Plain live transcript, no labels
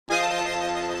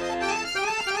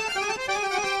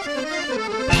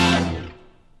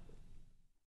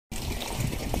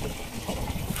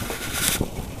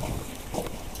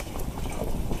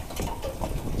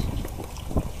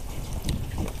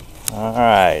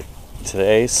Alright,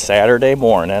 today's Saturday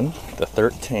morning, the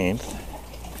 13th,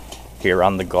 here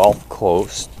on the Gulf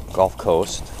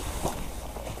Coast.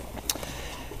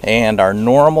 And our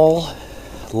normal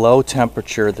low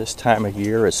temperature this time of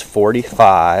year is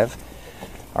 45.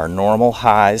 Our normal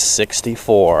high is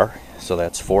 64, so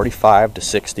that's 45 to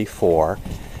 64.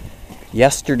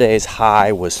 Yesterday's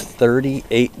high was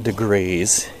 38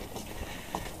 degrees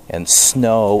and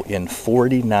snow in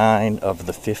 49 of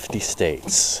the 50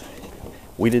 states.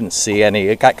 We didn't see any.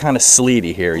 It got kind of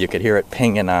sleety here. You could hear it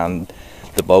pinging on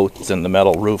the boats and the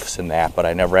metal roofs and that, but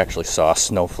I never actually saw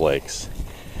snowflakes.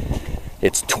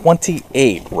 It's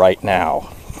 28 right now,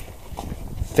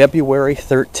 February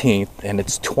 13th, and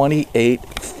it's 28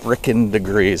 frickin'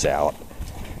 degrees out.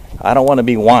 I don't want to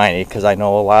be whiny because I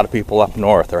know a lot of people up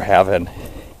north are having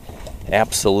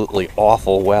absolutely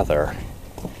awful weather,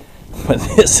 but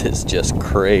this is just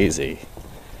crazy.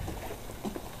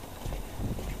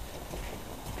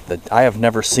 I have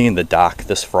never seen the dock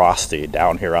this frosty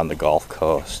down here on the Gulf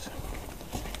Coast.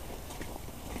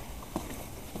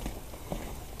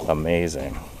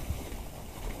 Amazing.